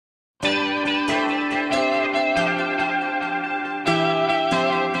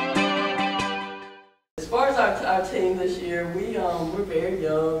our team this year, we're very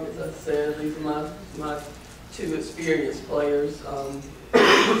young, as I said. These are my two experienced players. We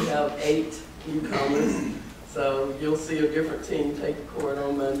have 8 newcomers, so you'll see a different team take the court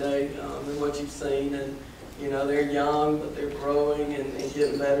on Monday than what you've seen. And you know, they're young, but they're growing and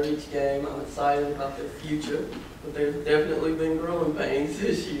getting better each game. I'm excited about their future, but there's definitely been growing pains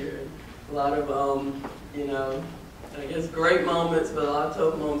this year. A lot of, you know, I guess great moments, but a lot of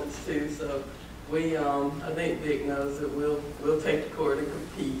tough moments too. So we, I think Vic knows that we'll take the court and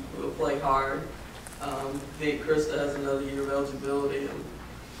compete. We'll play hard. Vic, Krista has another year of eligibility. I'm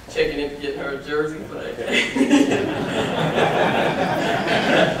checking into getting her a jersey for that game.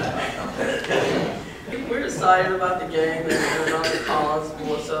 We're excited about the game and about the cause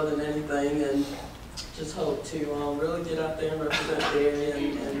more so than anything, and just hope to really get out there and represent the area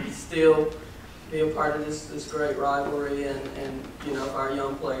and still be a part of this great rivalry, and you know, our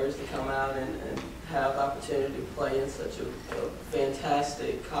young players to come out and have opportunity to play in such a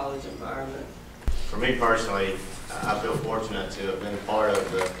fantastic college environment. For me personally, I feel fortunate to have been part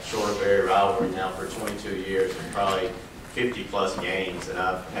of the Shorterberry rivalry now for 22 years and probably 50+ games that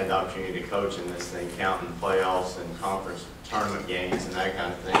I've had the opportunity to coach in this thing, counting playoffs and conference tournament games and that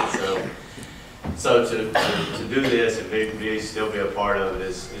kind of thing. So to do this and still be a part of it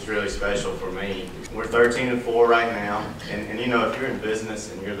is really special for me. We're 13-4 right now, and you know, if you're in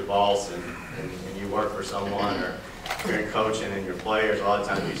business and you're the boss and you work for someone, or you're in coaching and your players, a lot of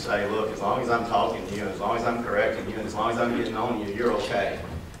times you say, look, as long as I'm talking to you, as long as I'm correcting you, and as long as I'm getting on you, you're okay.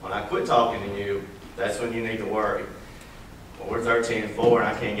 When I quit talking to you, that's when you need to worry. Well, we're 13-4 and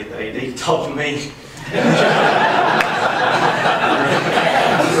I can't get the AD to talk to me.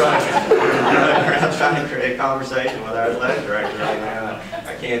 I'm trying to create conversation with our athletic director right now.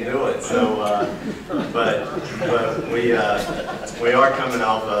 I can't do it. So, but we are coming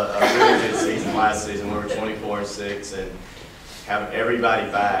off a really good season last season. We were 24-6 and having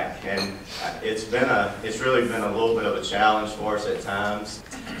everybody back, and it's really been a little bit of a challenge for us at times.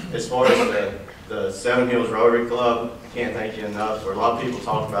 As far as the Seven Hills Rotary Club, I can't thank you enough. For a lot of people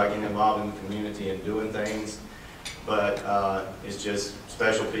talk about getting involved in the community and doing things, but it's just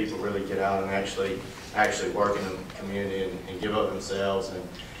special people really get out and actually work in the community and give up themselves. And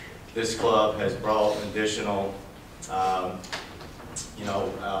this club has brought additional,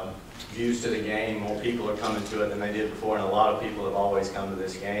 views to the game. More people are coming to it than they did before, and a lot of people have always come to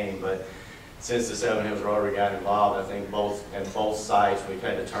this game. But since the Seven Hills Rotary got involved, I think at both sites we've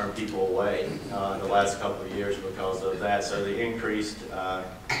had to turn people away in the last couple of years because of that. So the increased, that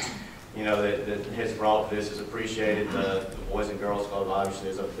has brought this is appreciated. The Boys and Girls Club obviously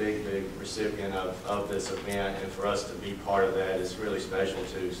is a big recipient of this event, and for us to be part of that is really special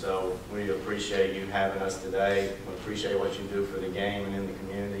too. So we appreciate you having us today. We appreciate what you do for the game and in the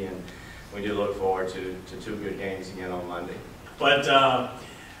community, and we do look forward to 2 good games again on Monday. But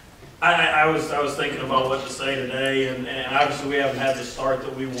I was thinking about what to say today, and obviously we haven't had the start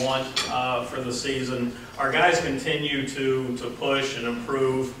that we want for the season. Our guys continue to push and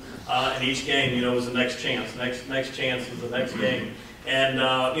improve, and each game, is the next chance. Next chance is the next game, and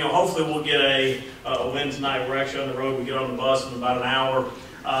hopefully we'll get a win tonight. We're actually on the road. We get on the bus in about an hour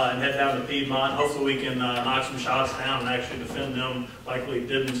and head down to Piedmont. Hopefully we can knock some shots down and actually defend them like we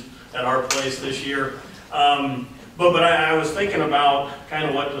didn't at our place this year. But I was thinking about kind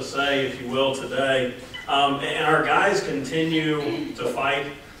of what to say, if you will, today. And our guys continue to fight,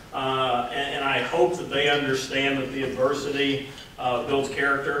 and I hope that they understand that the adversity builds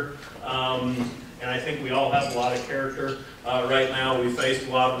character. And I think we all have a lot of character right now. We faced a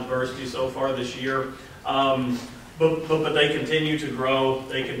lot of adversity so far this year. But they continue to grow,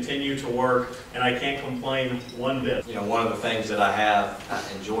 they continue to work, and I can't complain one bit. One of the things that I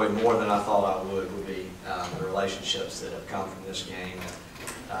enjoyed more than I thought I would be the relationships that have come from this game.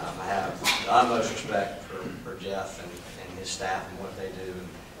 I have the utmost respect for Jeff and his staff and what they do, and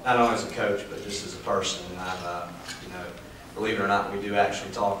not only as a coach, but just as a person. And believe it or not, we do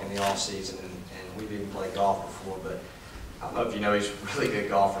actually talk in the off season, and we've even played golf before, but I don't know if you know, he's a really good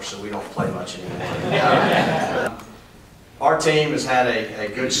golfer, so we don't play much anymore. Our team has had a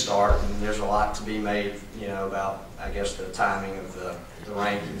good start, and there's a lot to be made, about, I guess, the timing of the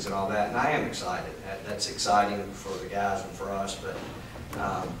rankings and all that, and I am excited. That's exciting for the guys and for us, but,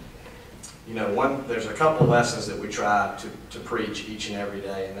 there's a couple lessons that we try to preach each and every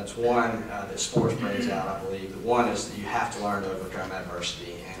day, and that's one that sports brings out, I believe. The one is that you have to learn to overcome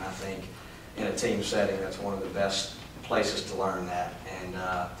adversity, and I think in a team setting, that's one of the best places to learn that. And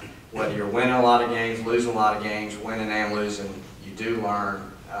whether you're winning a lot of games, losing a lot of games, winning and losing, you do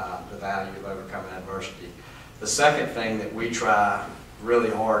learn the value of overcoming adversity. The second thing that we try really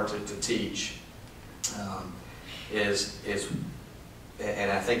hard to teach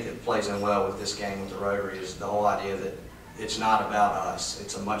and I think that plays in well with this game with the Rotary, is the whole idea that it's not about us.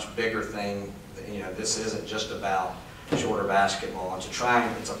 It's a much bigger thing. You know, this isn't just about shorter basketball.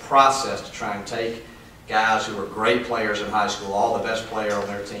 It's a process to try and take guys who are great players in high school, all the best player on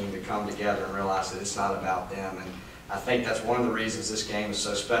their team, to come together and realize that it's not about them. And I think that's one of the reasons this game is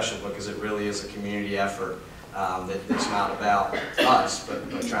so special, because it really is a community effort. That it's not about us,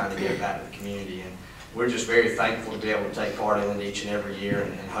 but trying to give back to the community. And we're just very thankful to be able to take part in it each and every year,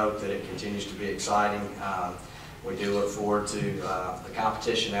 and hope that it continues to be exciting. We do look forward to the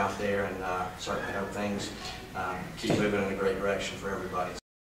competition out there, and certainly hope things keep moving in a great direction for everybody.